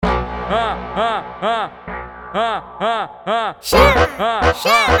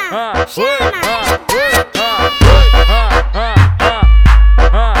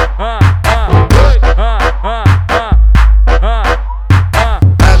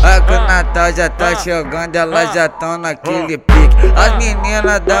Natal já tá chegando, elas já tão naquele pique. As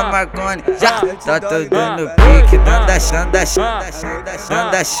meninas da Marconi já tá tudo no pique. Dando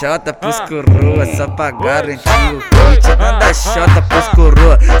a chota pros coroa, só pra garantir o kit. Dando a chota pros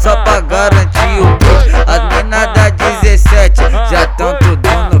coroa, só pra garantir o kit. As meninas da 17 já tão tudo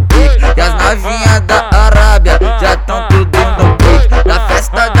no pique. E as novinhas da Arábia já tão tudo no pique. Da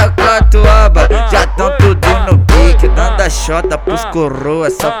festa da Catuaba já tão tudo no pique. Dando a chota pros coroa,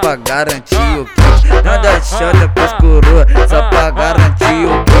 só pra garantir o kit. Dando a chota pros coroa, só pra garantir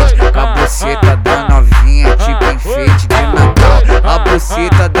o kit. Com a buceta da novinha, tipo enfeite de Natal. A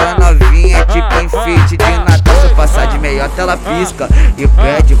buceta da novinha, tipo enfeite de Natal. Se eu passar de meiota, ela pisca e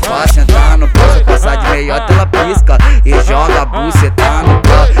pede pra sentar no pau. Se eu passar de meiota, ela pisca e joga a buceta no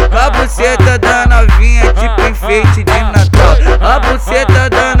pau. Com a buceta da novinha, tipo enfeite de Natal. A buceta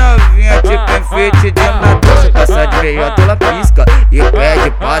da novinha, tipo enfeite de Natal. Se eu passar de meiota, ela pisca e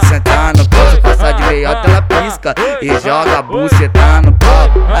pede pra sentar no pau. Se eu passar de meiota, ela pisca e joga a buceta no pau.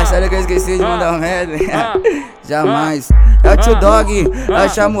 Acharam que eu esqueci de mandar um Medley? Jamais. É o tio Doog, é o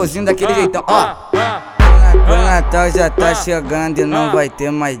Charmosinho daquele jeitão, ó. O Natal já tá chegando e não vai ter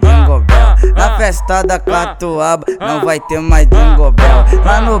mais Jingle Bell. Na festa da Catuaba não vai ter mais Jingle Bell.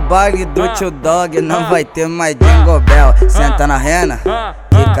 Lá no baile do tio Doog não vai ter mais Jingle Bell. Senta na rena,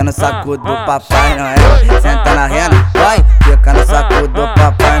 fica no saco do Papai Noel. Senta na rena, vai, fica no saco do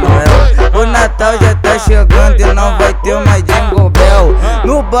Papai Noel. O Natal já tá chegando e não vai ter mais Jingle Bell.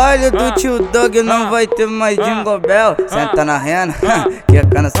 No baile do tio Doog não vai ter mais Jingle Bell. Senta na rena,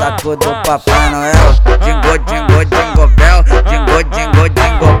 fica no saco do Papai Noel. Jingle Bell, Jingle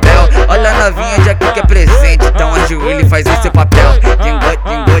Bell. Olha a novinha já que é presente, então ajoelha e faz o seu papel. Jingle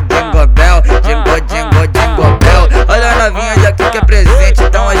Bell, Jingle Bell. Olha a novinha já que é presente,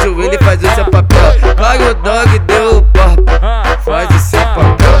 então ajoelha e faz o seu papel. Caio Doog deu o papo, faz o seu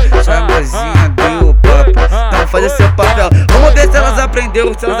papel. Charmosinho deu o papo, então faz o seu papel. Vamos ver se elas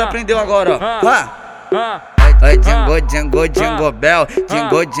aprendeu agora, ó. Jingle Bell,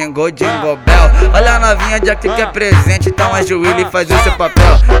 Jingle Bell. Olha a novinha de aqui que é presente, então ajoelha e faz o seu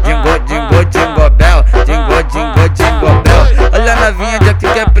papel. Jingle Bell, Jingle Bell. Olha a novinha de aqui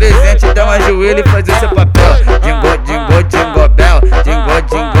que é presente, então ajoelha e faz o seu papel. Jingle Bell, Jingle Bell.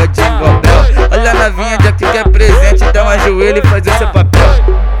 Olha a novinha de aqui que é presente, então ajoelha e faz o seu papel.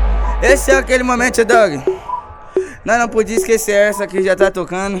 Esse é aquele momento, Doug. Nós não podia esquecer essa que já tá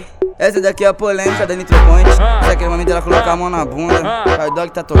tocando. Essa daqui é a polêmica da Nitro Point. Esse é aquele momento dela colocar a mão na bunda. O Caio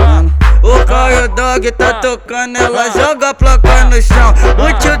Doog tá tocando. O Caio Doog tá tocando, ela joga a placa no chão.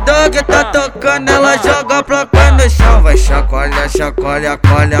 O tio Doog tá tocando, ela joga a placa no chão. Vai chacoalha, chacoalha,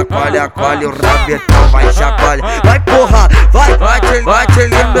 colhe o rabetão. Vai chacoalha, vai porra, vai, bate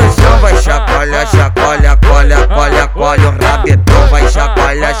ele no chão. Vai chacoalha, chacoalha, colhe o rabetão. Vai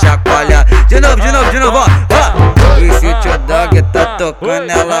chacoalha, chacoalha. De novo, ó. E se o tio Doog tá tocando,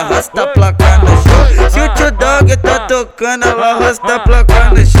 ela arrasta a placa no chão. Se o tio Doog tá tocando, ela arrasta a placa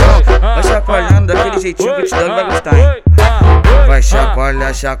no chão. Vai chacoalhando daquele jeitinho que o tio Doog vai gostar, hein? Vai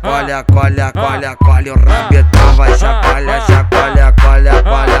chacoalha, chacoalha, colhe o rabetão. Vai chacoalha, chacoalha, colhe o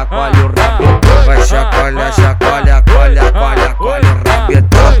rabetão. Vai chacoalha, chacoalha, colhe o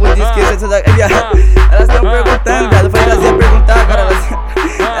rabetão. Não podia esquecer dessa daqui, viado. Elas estão perguntando, viado. Foi trazer a perguntar agora.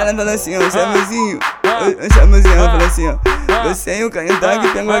 Ela falou assim, ô Charmosinho, ela falou assim, ó. Você e o Caio Doog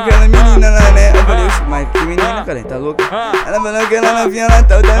pegou aquela menina lá, né? Eu falei, oxe, mas que menina, cara, tá louca? Ela falou que ela novinha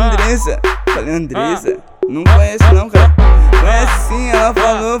Natal da Andressa. Eu falei, Andressa? Não conheço não, cara. Conhece sim, ela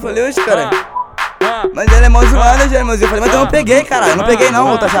falou. Eu falei, oxe, cara. Mas ela é mó zoada, Charmosinho. Eu falei, mas eu não peguei, cara. Eu não peguei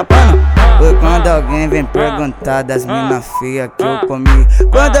não, tá chapando? Foi quando alguém vem perguntar das mina feias que eu comi.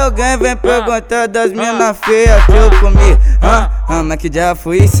 Quando alguém vem perguntar das mina feias que eu comi. Mas que dia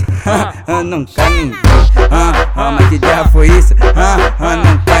foi isso? Nunca nem vi. Mas que dia foi isso?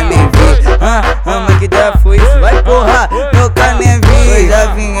 Nunca nem vi. Mas que dia foi isso? Vai porra, nunca nem vi. Já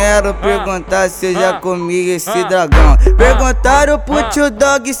vieram perguntar se eu já comi esse dragão. Perguntaram pro tio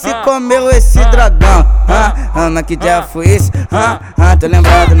Doog se comeu esse dragão. Mas que dia foi isso? Tô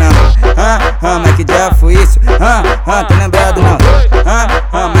lembrado não. Mas que dia foi isso? Tô lembrado não.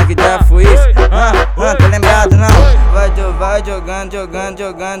 Mas que dia foi isso? Tô lembrado não. Vai jogando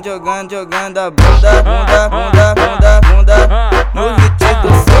a bunda no hit do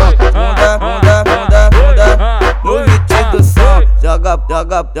som. Bunda no hit do som. Joga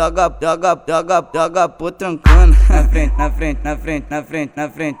joga pro trancando. Na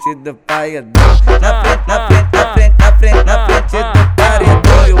frente do paredão. Na frente do